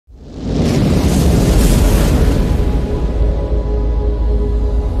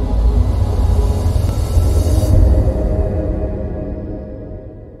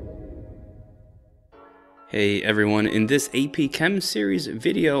Hey everyone, in this AP Chem series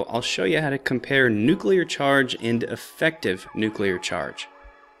video, I'll show you how to compare nuclear charge and effective nuclear charge.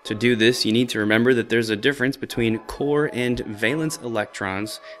 To do this, you need to remember that there's a difference between core and valence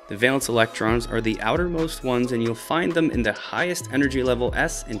electrons. The valence electrons are the outermost ones, and you'll find them in the highest energy level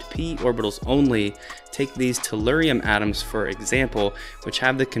s and p orbitals only. Take these tellurium atoms for example, which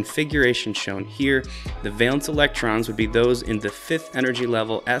have the configuration shown here. The valence electrons would be those in the 5th energy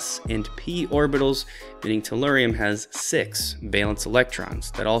level s and p orbitals, meaning tellurium has 6 valence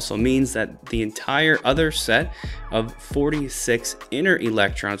electrons. That also means that the entire other set of 46 inner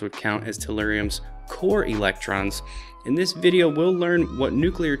electrons would count as tellurium's core electrons. In this video, we'll learn what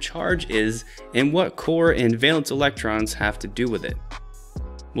nuclear charge is and what core and valence electrons have to do with it.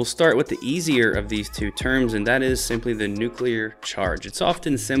 We'll start with the easier of these two terms, and that is simply the nuclear charge. It's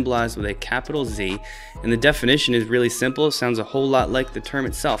often symbolized with a capital Z, and the definition is really simple. It sounds a whole lot like the term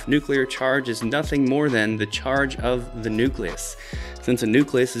itself. Nuclear charge is nothing more than the charge of the nucleus. Since a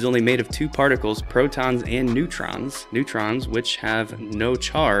nucleus is only made of 2 particles, protons and neutrons, which have no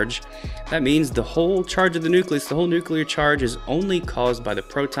charge, that means the whole charge of the nucleus, the whole nuclear charge, is only caused by the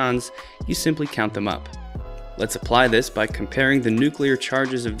protons. You simply count them up. Let's apply this by comparing the nuclear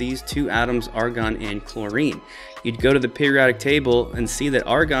charges of these 2 atoms, argon and chlorine. You'd go to the periodic table and see that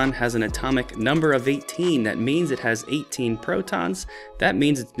argon has an atomic number of 18. That means it has 18 protons. That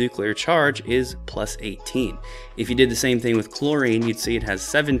means its nuclear charge is plus 18. If you did the same thing with chlorine, you'd see it has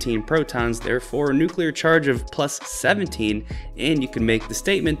 17 protons, therefore a nuclear charge of plus 17, and you can make the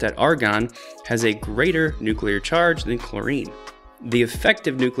statement that argon has a greater nuclear charge than chlorine. The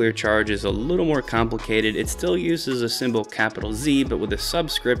effective nuclear charge is a little more complicated. It still uses a symbol capital Z, but with a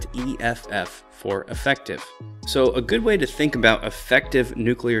subscript EFF for effective. So a good way to think about effective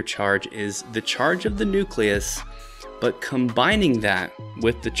nuclear charge is the charge of the nucleus, but combining that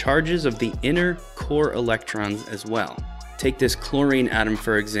with the charges of the inner core electrons as well. Take this chlorine atom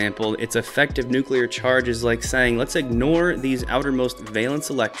for example. Its effective nuclear charge is like saying, let's ignore these outermost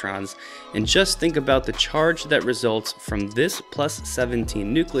valence electrons and just think about the charge that results from this plus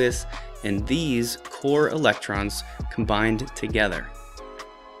 17 nucleus and these core electrons combined together.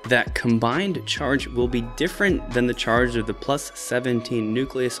 That combined charge will be different than the charge of the plus 17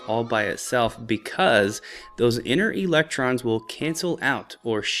 nucleus all by itself, because those inner electrons will cancel out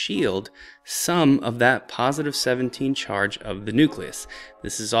or shield some of that positive 17 charge of the nucleus.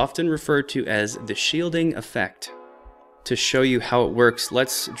 This is often referred to as the shielding effect. To show you how it works,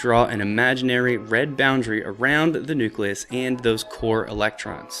 let's draw an imaginary red boundary around the nucleus and those core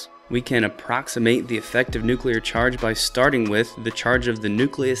electrons. We can approximate the effective nuclear charge by starting with the charge of the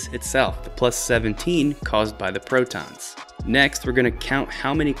nucleus itself, the plus 17 caused by the protons. Next, we're going to count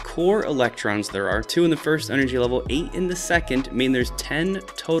how many core electrons there are. 2 in the first energy level, 8 in the second. I mean, there's 10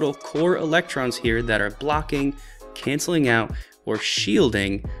 total core electrons here that are blocking, canceling out, or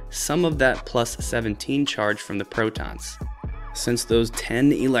shielding some of that plus 17 charge from the protons. Since those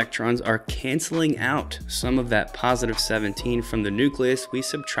 10 electrons are canceling out some of that positive 17 from the nucleus, we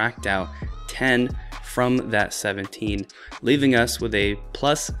subtract out 10 from that 17, leaving us with a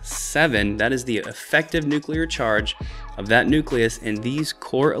plus 7. That is the effective nuclear charge of that nucleus and these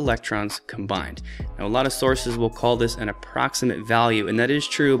core electrons combined. Now, a lot of sources will call this an approximate value, and that is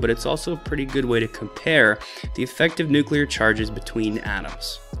true, but it's also a pretty good way to compare the effective nuclear charges between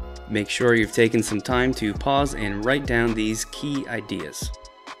atoms. Make sure you've taken some time to pause and write down these key ideas.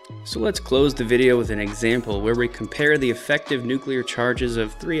 So let's close the video with an example where we compare the effective nuclear charges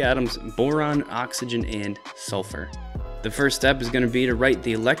of 3 atoms, boron, oxygen, and sulfur. The first step is going to be to write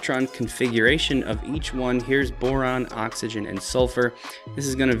the electron configuration of each one. Here's boron, oxygen, and sulfur. This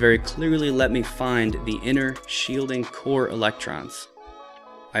is going to very clearly let me find the inner shielding core electrons.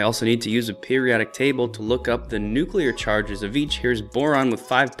 I also need to use a periodic table to look up the nuclear charges of each. Here's boron with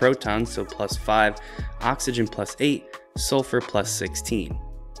 5 protons, so plus 5, oxygen plus 8, sulfur plus 16.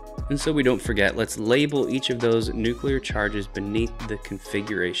 And so we don't forget, let's label each of those nuclear charges beneath the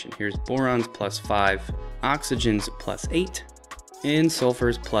configuration. Here's boron's plus 5, oxygen's plus 8, and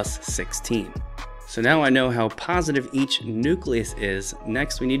sulfur's plus 16. So now I know how positive each nucleus is.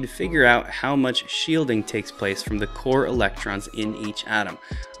 Next, we need to figure out how much shielding takes place from the core electrons in each atom.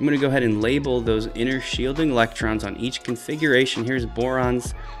 I'm going to go ahead and label those inner shielding electrons on each configuration. Here's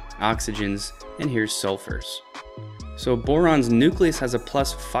boron's, oxygen's, and here's sulfur's. So boron's nucleus has a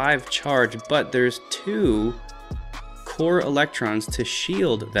plus 5 charge, but there's 2 core electrons to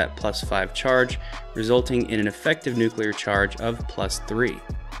shield that plus 5 charge, resulting in an effective nuclear charge of plus 3.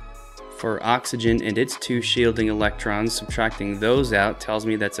 For oxygen and its 2 shielding electrons, subtracting those out tells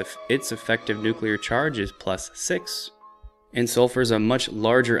me that its effective nuclear charge is plus 6. And sulfur is a much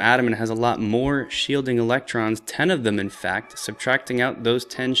larger atom and has a lot more shielding electrons, 10 of them in fact. Subtracting out those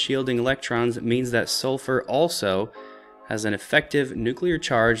 10 shielding electrons means that sulfur also has an effective nuclear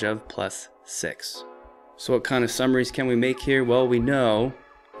charge of +6. So what kind of summaries can we make here? Well, we know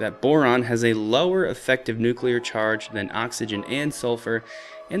that boron has a lower effective nuclear charge than oxygen and sulfur,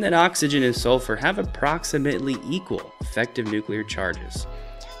 and that oxygen and sulfur have approximately equal effective nuclear charges.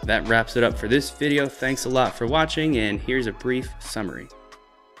 That wraps it up for this video. Thanks a lot for watching, and here's a brief summary.